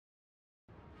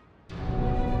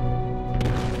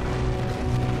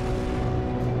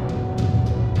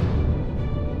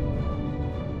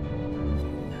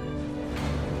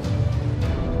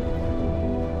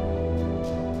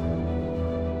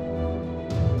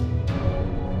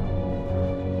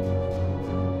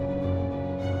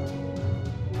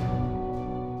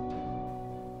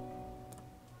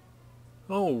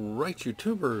Alright,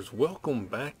 YouTubers, welcome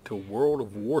back to World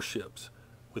of Warships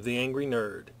with the Angry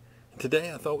Nerd. And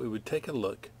today I thought we would take a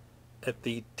look at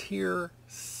the Tier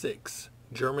 6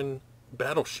 German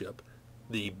battleship,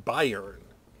 the Bayern.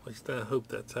 At least I hope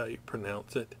that's how you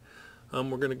pronounce it. We're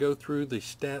going to go through the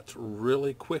stats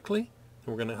really quickly, and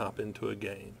we're going to hop into a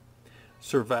game.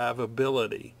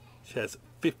 Survivability. She has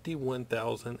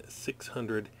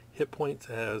 51,600 hit points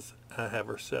as I have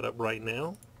her set up right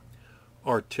now.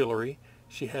 Artillery.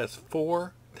 She has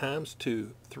 4x2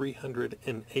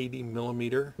 380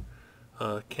 millimeter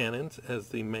cannons as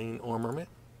the main armament.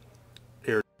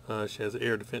 She has an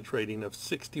air defense rating of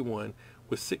 61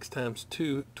 with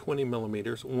 6x2 20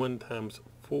 millimeters,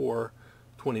 1x4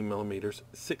 20 millimeters,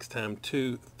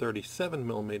 6x2 37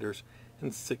 millimeters,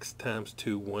 and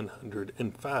 6x2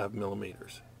 105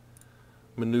 millimeters.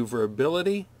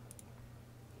 Maneuverability.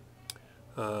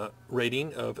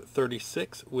 Rating of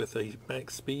 36 with a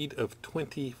max speed of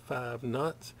 25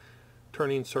 knots,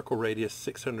 turning circle radius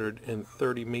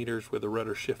 630 meters with a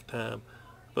rudder shift time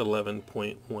of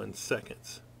 11.1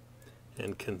 seconds.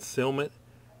 And concealment,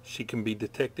 she can be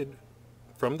detected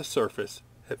from the surface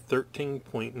at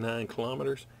 13.9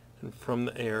 kilometers and from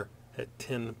the air at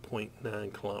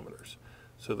 10.9 kilometers.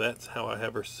 So that's how I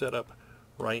have her set up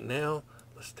right now.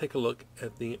 Let's take a look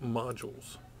at the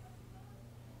modules.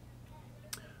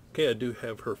 Okay, I do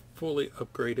have her fully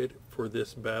upgraded for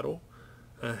this battle.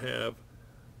 I have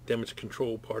damage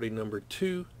control party number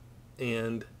 2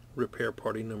 and repair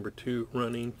party number 2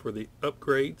 running for the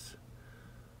upgrades.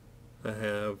 I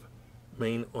have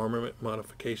main armament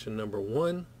modification number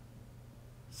 1,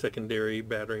 secondary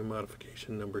battery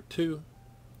modification number 2,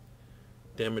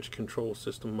 damage control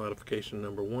system modification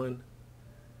number 1,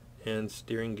 and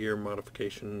steering gear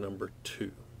modification number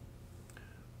 2.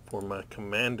 For my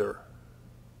commander,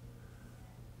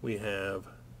 we have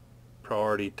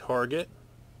priority target,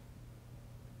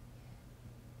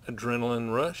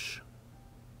 adrenaline rush,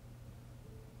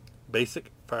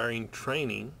 basic firing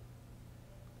training,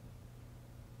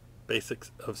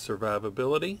 basics of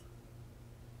survivability,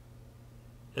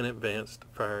 and advanced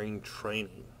firing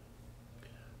training.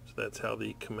 So that's how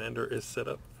the commander is set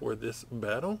up for this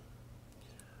battle.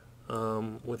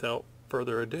 Without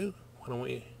further ado, why don't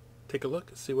we take a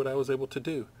look and see what I was able to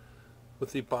do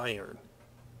with the Bayern.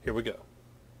 Here we go.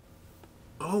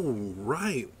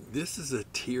 Alright, this is a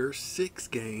Tier 6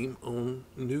 game on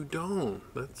New Dawn.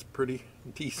 That's pretty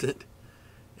decent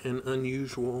and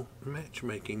unusual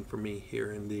matchmaking for me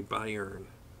here in the Bayern.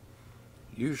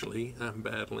 Usually I'm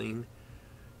battling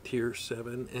Tier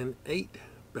 7 and 8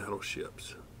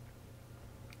 battleships.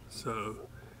 So,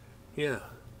 yeah,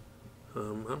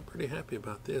 I'm pretty happy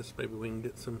about this. Maybe we can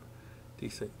get some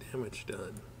decent damage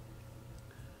done.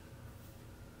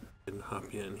 And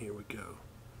hop in, here we go.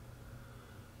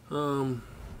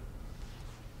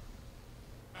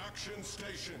 Action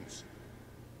stations.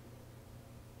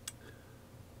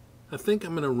 I think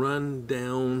I'm going to run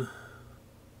down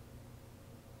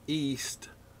east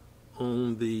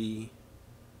on the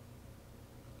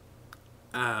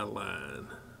eye line,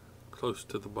 close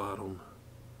to the bottom.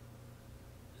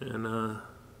 And I'm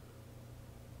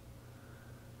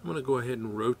going to go ahead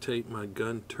and rotate my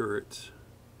gun turrets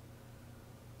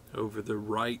over the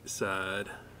right side.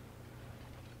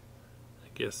 I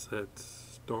guess that's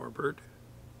starboard.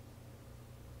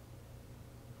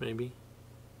 Maybe.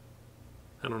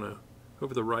 I don't know.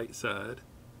 Over the right side.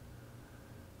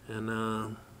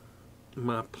 And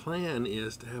my plan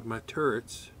is to have my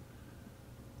turrets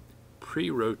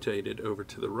pre-rotated over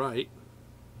to the right.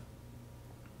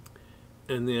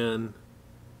 And then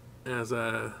as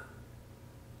I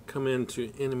come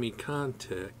into enemy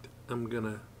contact, I'm going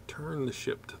to turn the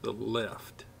ship to the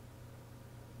left,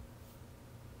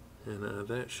 and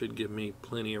that should give me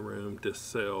plenty of room to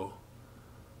sail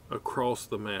across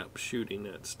the map shooting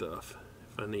at stuff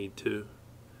if I need to,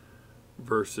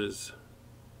 versus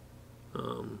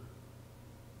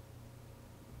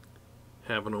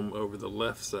having them over the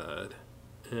left side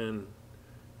and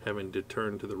having to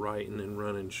turn to the right and then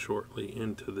running shortly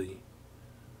into the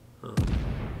I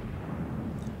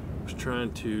was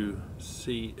trying to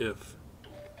see if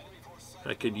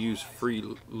I could use free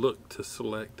look to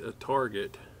select a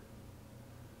target,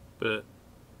 but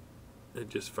it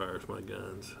just fires my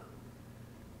guns.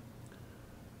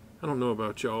 I don't know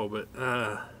about y'all, but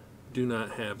I do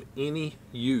not have any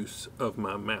use of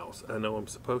my mouse. I know I'm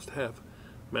supposed to have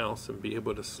mouse and be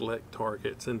able to select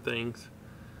targets and things,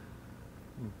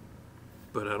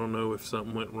 but I don't know if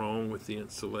something went wrong with the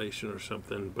installation or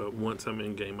something, but once I'm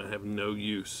in game I have no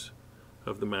use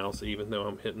of the mouse, even though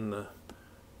I'm hitting the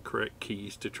correct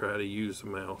keys to try to use the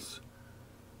mouse.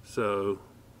 So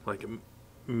like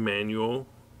manual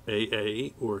AA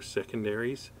or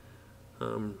secondaries,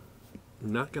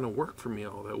 not going to work for me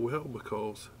all that well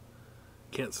because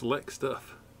I can't select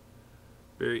stuff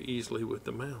very easily with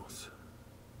the mouse.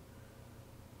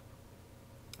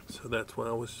 So that's why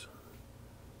I was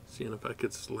seeing if I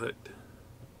could select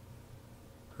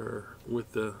her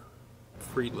with the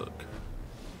free look.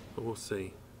 But we'll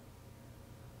see.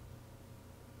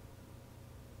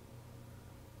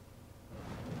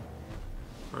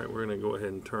 Alright, we're going to go ahead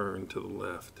and turn to the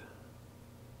left.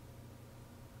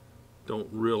 Don't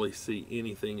really see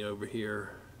anything over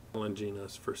here challenging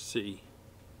us for C.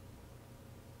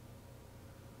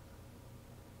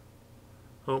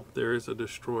 Oh, there is a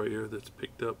destroyer that's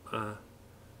picked up by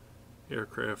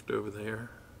aircraft over there.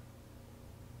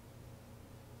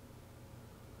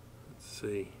 Let's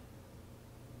see.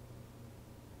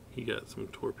 He got some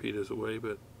torpedoes away,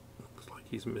 but looks like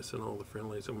he's missing all the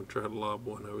friendlies. I'm going to try to lob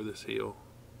one over this hill.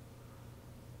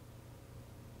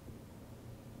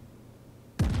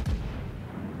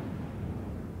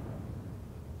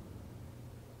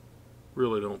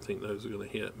 Really don't think those are going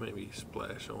to hit. Maybe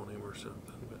splash on him or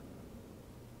something, but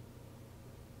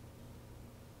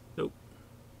nope.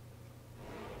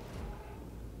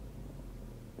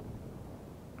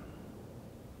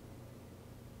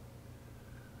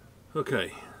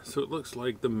 Okay, so it looks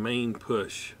like the main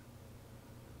push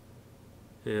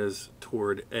is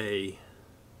toward A,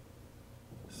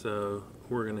 so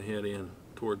we're going to head in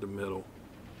toward the middle.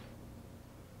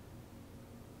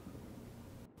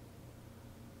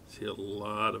 See a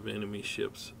lot of enemy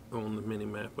ships on the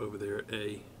mini-map over there at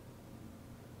A. I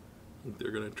think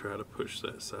they're going to try to push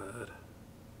that side,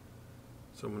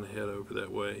 so I'm going to head over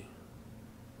that way.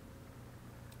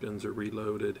 Guns are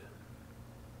reloaded.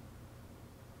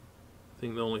 I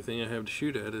think the only thing I have to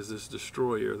shoot at is this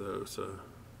destroyer though, so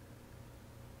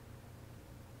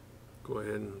go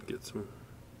ahead and get some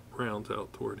rounds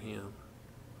out toward him.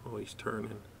 Oh, he's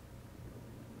turning.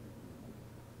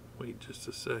 Wait just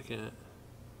a second.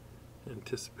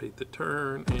 Anticipate the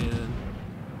turn and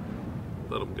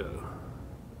let them go.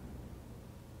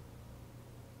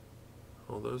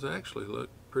 Well, those actually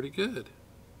look pretty good.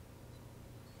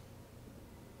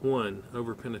 1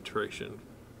 over penetration,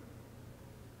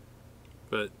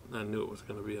 but I knew it was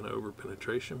going to be an over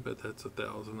penetration, but that's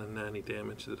 1,090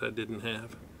 damage that I didn't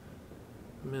have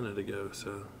a minute ago,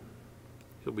 so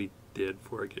he'll be dead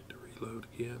before I get to reload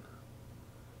again.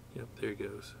 Yep, there he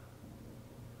goes.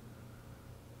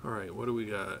 Alright, what do we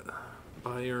got?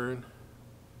 Bayern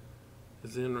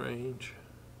is in range.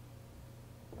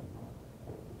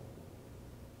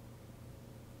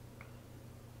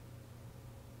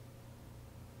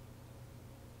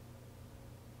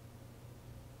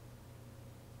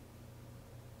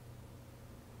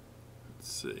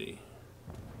 Let's see.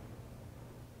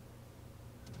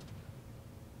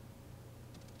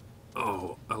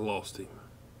 Oh, I lost him.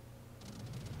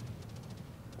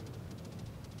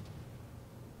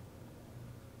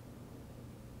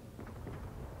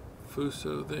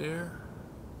 Fuso there.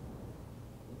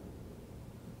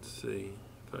 Let's see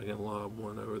if I can lob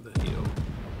one over the hill.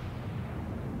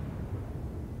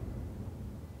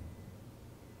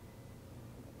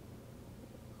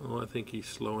 Oh, I think he's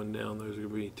slowing down. Those are going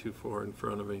to be too far in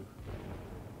front of him.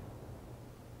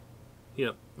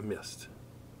 Yep, missed.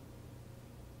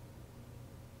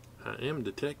 I am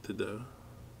detected though.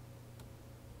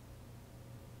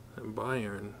 And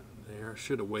Bayern there, I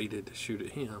should have waited to shoot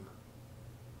at him.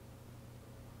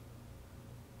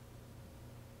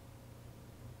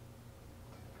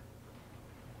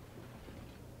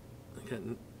 Got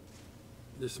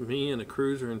just me and a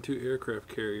cruiser and 2 aircraft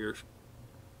carriers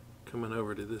coming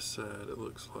over to this side, it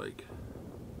looks like.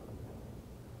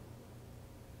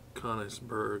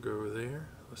 Königsberg over there.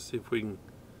 Let's see if we can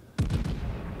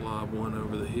lob one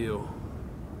over the hill.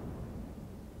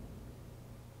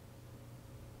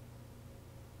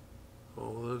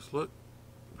 All those look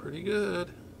pretty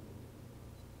good.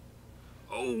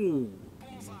 Oh,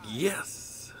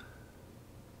 yes!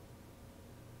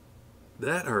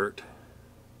 That hurt.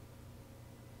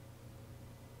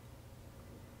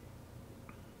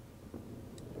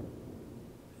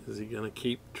 Is he going to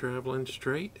keep traveling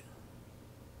straight?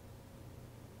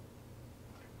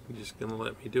 You just going to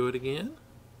let me do it again?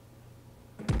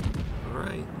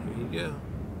 Alright, here you go.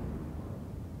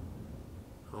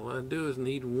 All I do is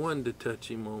need one to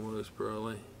touch him almost,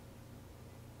 probably.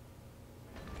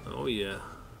 Oh yeah.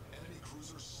 Enemy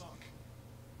cruiser sunk.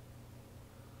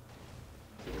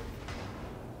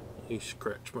 He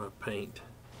scratched my paint.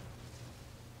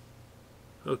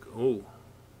 Okay, oh.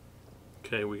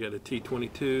 Okay, we got a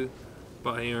T-22,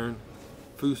 Bayern,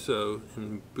 Fuso,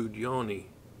 and Budyoni.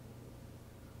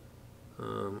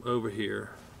 over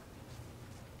here.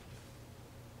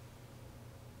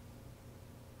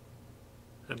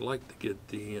 I'd like to get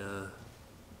the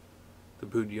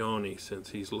Budyoni, since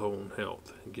he's low on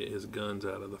health, and get his guns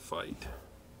out of the fight.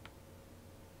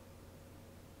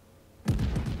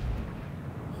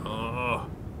 Oh,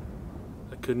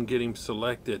 I couldn't get him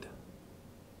selected.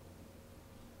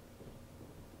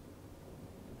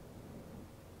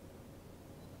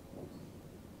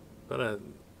 But I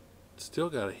still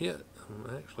got a hit.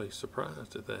 I'm actually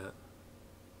surprised at that.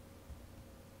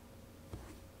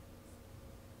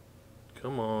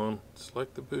 Come on,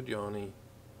 select the Budyoni.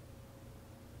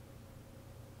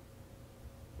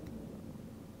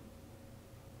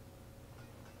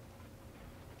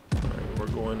 Alright, we're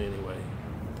going anyway.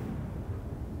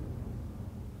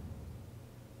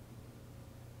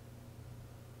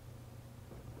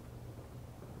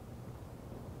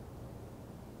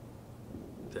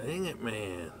 Dang it,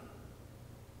 man.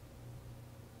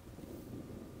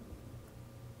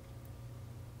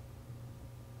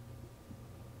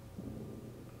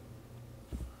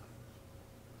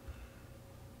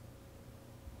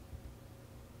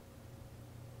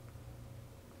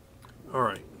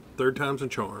 Alright, third time's a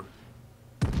charm.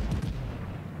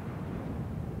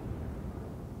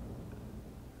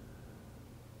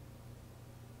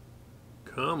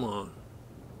 Come on.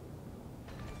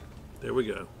 There we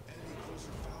go. Enemy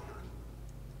cruiser foundered.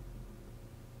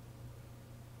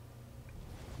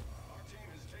 Our team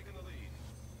has taken the lead.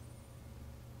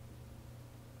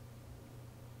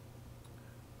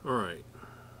 Alright.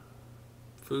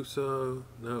 Fuso,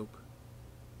 nope.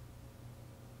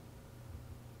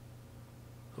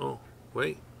 Oh,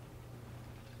 wait.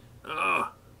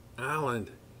 Ah, Island,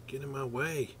 get in my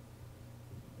way.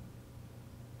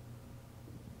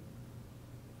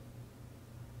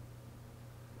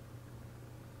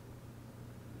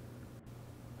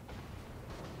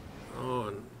 Oh,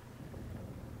 and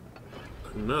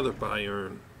another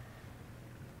Bayern.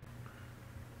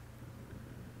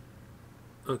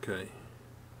 Okay.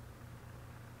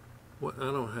 What,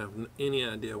 I don't have any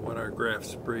idea what our Graf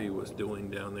Spree was doing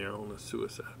down there on the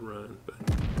suicide run, but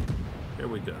here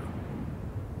we go.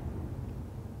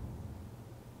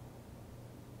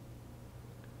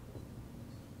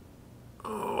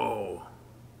 Oh,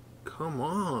 come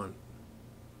on.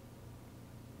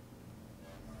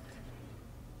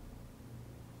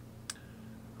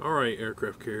 All right,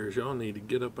 aircraft carriers, y'all need to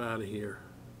get up out of here.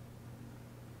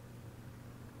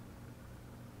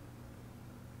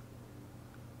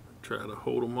 Try to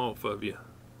hold them off of you.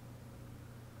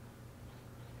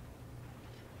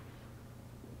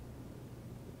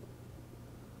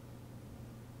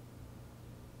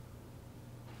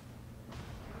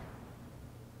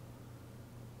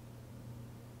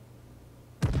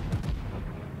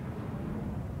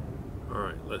 All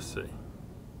right, let's see.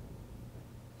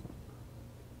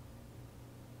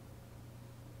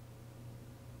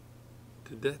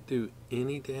 Did that do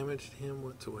any damage to him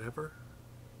whatsoever?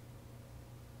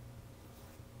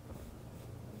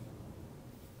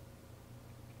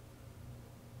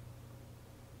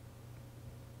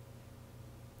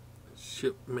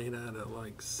 Ship made out of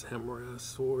like samurai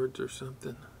swords or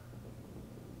something.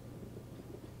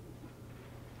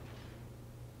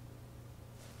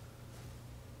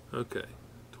 Okay,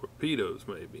 torpedoes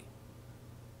maybe.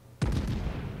 I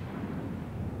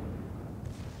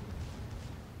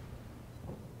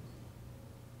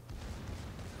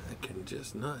can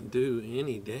just not do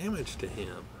any damage to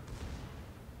him.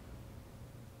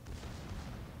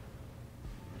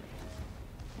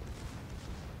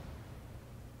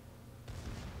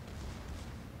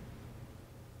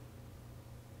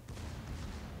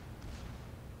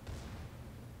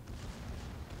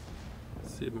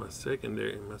 See if my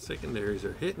secondaries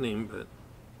are hitting him, but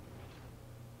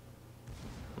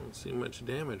I don't see much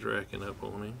damage racking up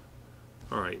on him.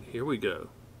 Alright, here we go.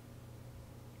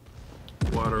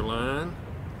 Water line,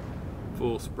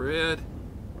 full spread,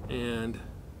 and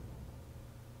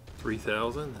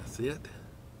 3,000, that's it.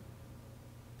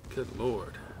 Good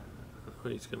Lord. I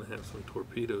know he's going to have some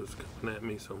torpedoes coming at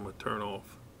me, so I'm going to turn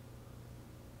off.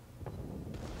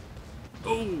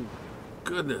 Oh,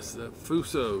 goodness, that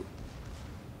Fuso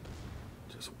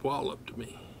just walloped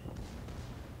me.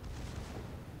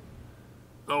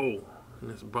 Oh, and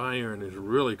this Bayern is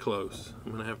really close.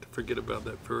 I'm going to have to forget about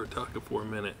that Furitaka for a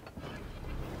minute.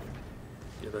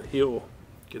 Get a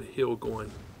hill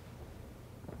going.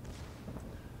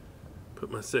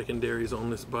 Put my secondaries on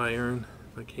this Bayern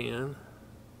if I can.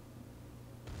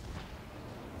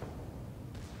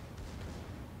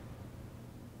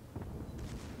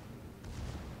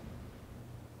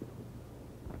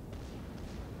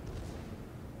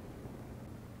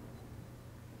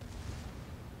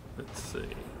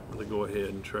 to go ahead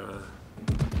and try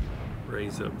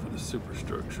raise up for the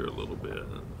superstructure a little bit.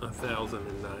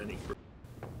 1,090.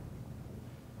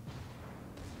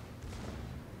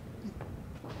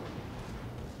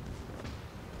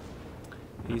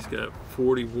 He's got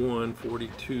 41,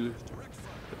 42.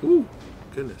 Ooh,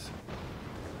 goodness.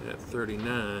 At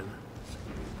 39. It's a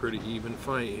pretty even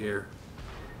fight here.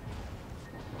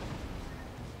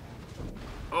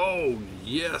 Oh,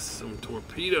 yes, some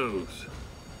torpedoes.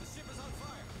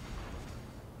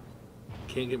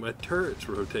 Can't get my turrets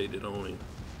rotated on him.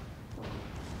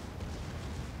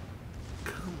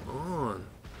 Come on.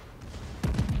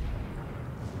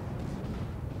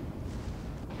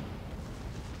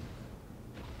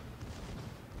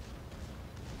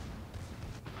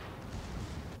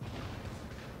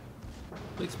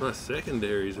 At least my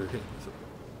secondaries are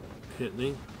hitting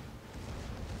him.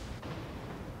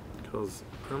 Because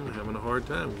I'm having a hard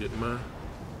time getting my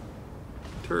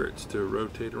turrets to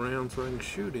rotate around so I can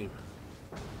shoot him.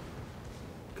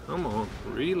 Come on,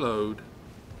 reload.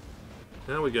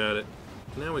 Now we got it.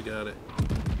 Now we got it.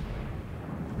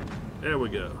 There we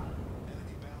go.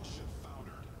 Enemy battleship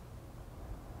foundered.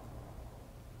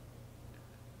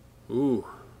 Ooh.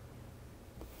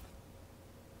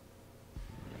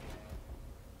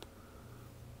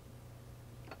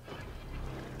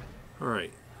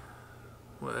 Alright.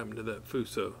 What happened to that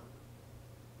Fuso?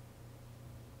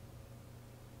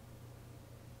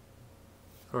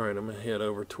 Alright, I'm going to head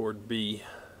over toward B.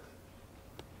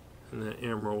 And that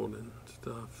emerald and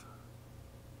stuff.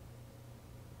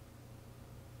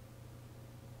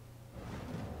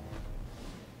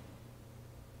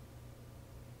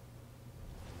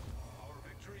 Our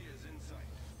victory is in sight.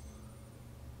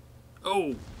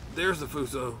 Oh, there's the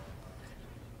Fuso.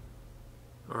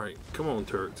 Alright, come on,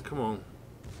 turrets, come on.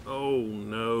 Oh,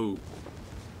 no.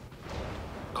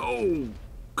 Oh,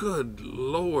 good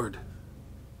Lord.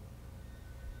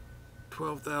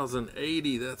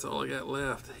 12,080, that's all I got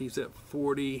left. He's at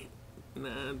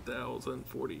 49,000,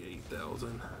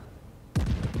 48,000.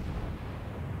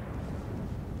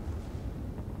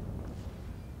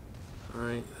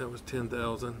 Alright, that was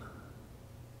 10,000.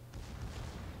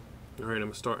 Alright, I'm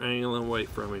going to start angling away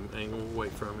from him, angling away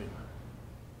from him.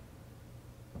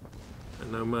 I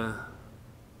know my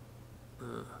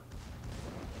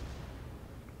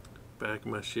back of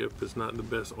my ship is not the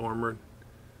best armored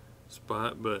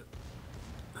spot, but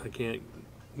I can't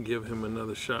give him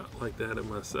another shot like that at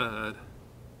my side.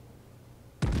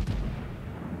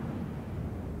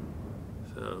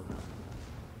 So,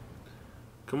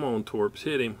 come on, Torps,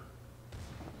 hit him.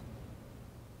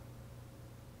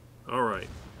 Alright.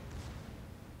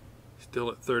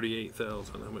 Still at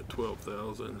 38,000. I'm at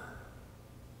 12,000.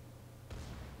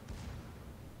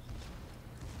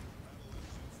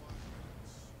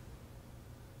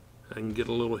 I can get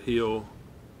a little heal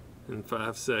in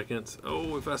 5 seconds.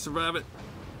 Oh, if I survive it.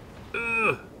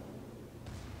 Ugh.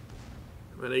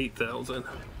 I'm at 8,000.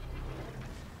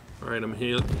 Alright, I'm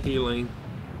healing.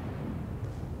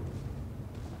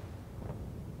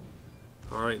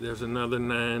 Alright, there's another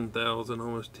 9,000,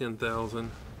 almost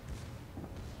 10,000.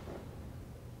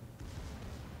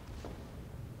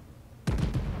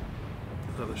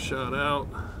 Another shot out.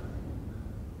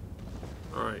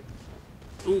 Alright.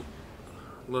 Ooh.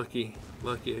 Lucky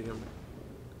I can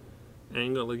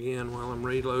angle again while I'm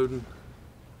reloading.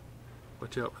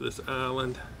 Watch out for this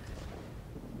island.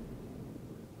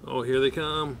 Oh, here they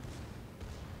come.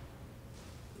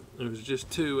 It was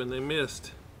just 2 and they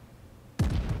missed.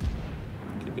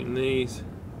 Keeping these.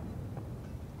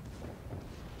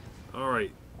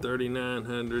 Alright,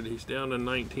 3,900. He's down to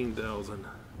 19,000.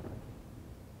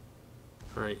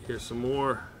 Alright, here's some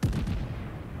more.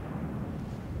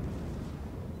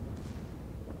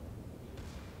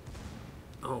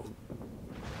 Oh.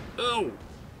 Oh!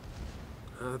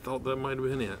 I thought that might have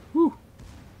been it. Whew.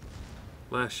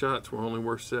 Last shots were only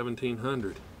worth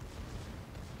 1,700.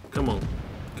 Come on.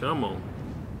 Come on.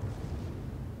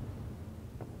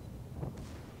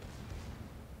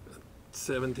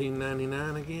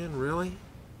 17.99 again? Really?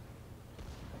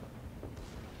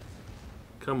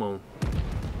 Come on.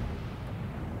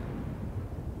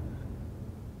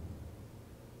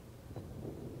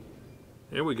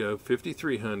 There we go.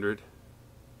 5,300.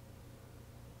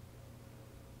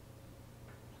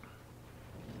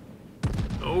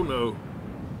 Oh no.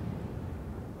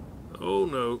 Oh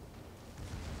no.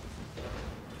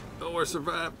 Oh, I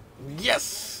survived.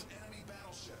 Yes!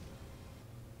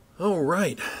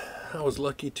 Alright. I was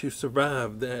lucky to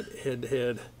survive that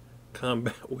head-to-head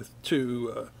combat with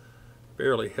 2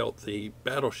 fairly healthy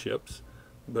battleships,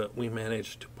 but we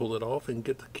managed to pull it off and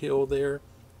get the kill there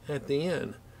at the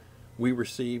end. We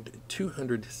received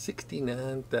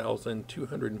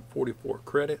 269,244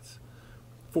 credits,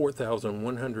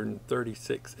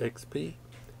 4,136 XP,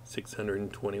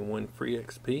 621 free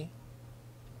XP.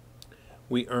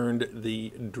 We earned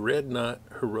the Dreadnought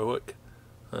Heroic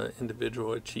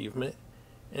Individual Achievement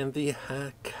and the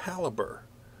High Caliber.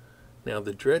 Now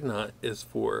the Dreadnought is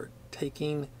for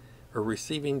taking or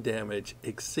receiving damage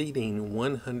exceeding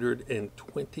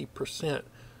 120%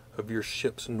 of your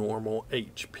ship's normal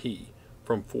HP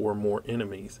from 4 or more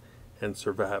enemies and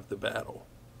survive the battle.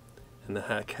 And the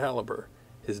High Caliber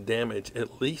is damage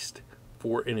at least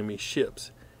 4 enemy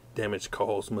ships. Damage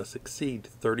calls must exceed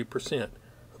 30%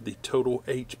 of the total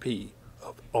HP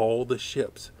of all the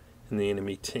ships in the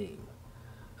enemy team.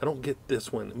 I don't get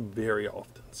this one very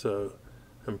often, so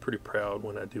I'm pretty proud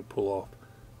when I do pull off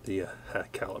the High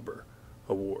Caliber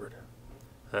award.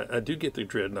 I do get the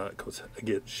Dreadnought because I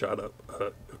get shot up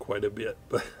quite a bit,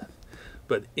 but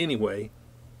anyway,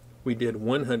 we did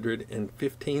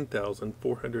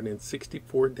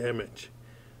 115,464 damage.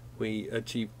 We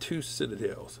achieved 2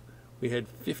 citadels. We had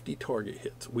 50 target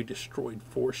hits. We destroyed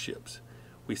 4 ships.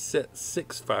 We set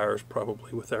 6 fires,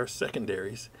 probably with our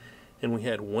secondaries, and we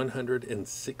had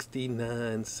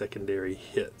 169 secondary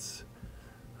hits.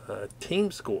 Team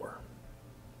score.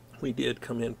 We did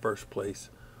come in first place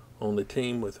on the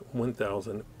team with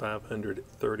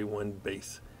 1,531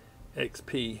 base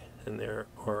XP, and there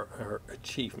are our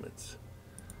achievements.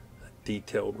 A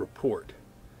detailed report.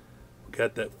 We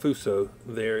got that Fuso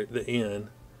there at the end,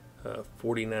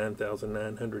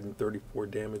 49,934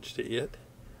 damage to it.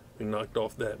 We knocked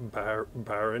off that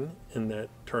Bayern in that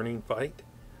turning fight,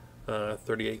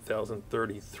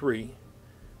 38,033.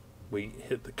 We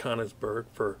hit the Königsberg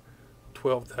for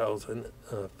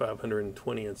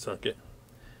 12,520 and sunk it.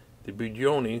 The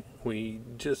Bugioni, we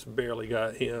just barely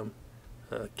got him.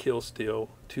 Kill steal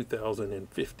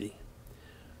 2,050.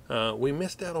 We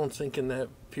missed out on sinking that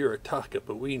Furitaka,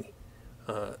 but we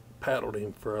paddled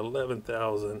him for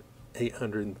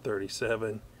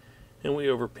 11,837, and we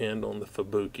overpinned on the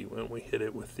Fubuki when we hit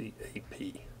it with the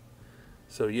AP.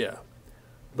 So yeah,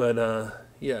 but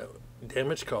yeah,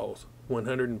 damage calls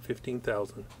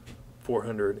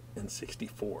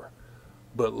 115,464.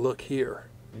 But look here,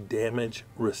 damage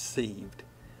received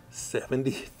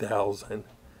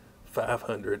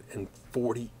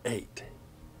 70,548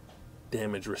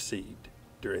 damage received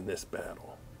during this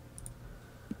battle.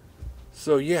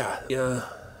 So yeah,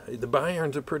 the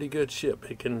Bayern's a pretty good ship.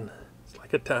 It's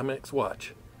like a Timex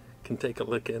watch. Can take a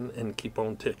licking and keep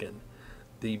on ticking.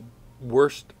 The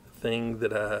worst thing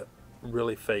that I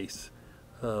really face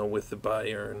with the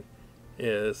Bayern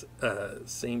is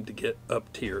seem to get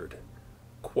up tiered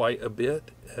quite a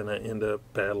bit, and I end up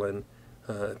battling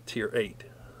tier 8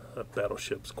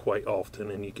 battleships quite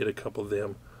often, and you get a couple of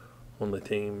them on the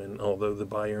team. And although the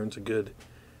Bayern's a good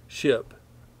ship,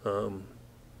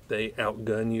 they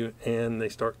outgun you, and they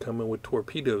start coming with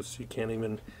torpedoes, so you can't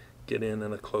even get in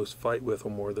a close fight with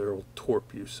them, or they'll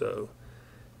torp you. So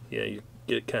yeah, you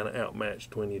get kind of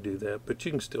outmatched when you do that, but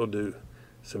you can still do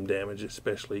some damage,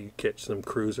 especially you catch some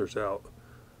cruisers out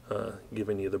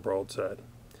giving you the broadside.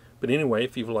 But anyway,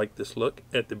 if you've liked this look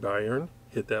at the Bayern,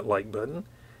 hit that like button.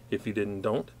 If you didn't,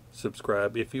 don't.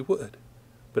 Subscribe if you would.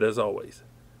 But as always,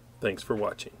 thanks for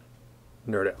watching.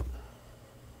 Nerd out.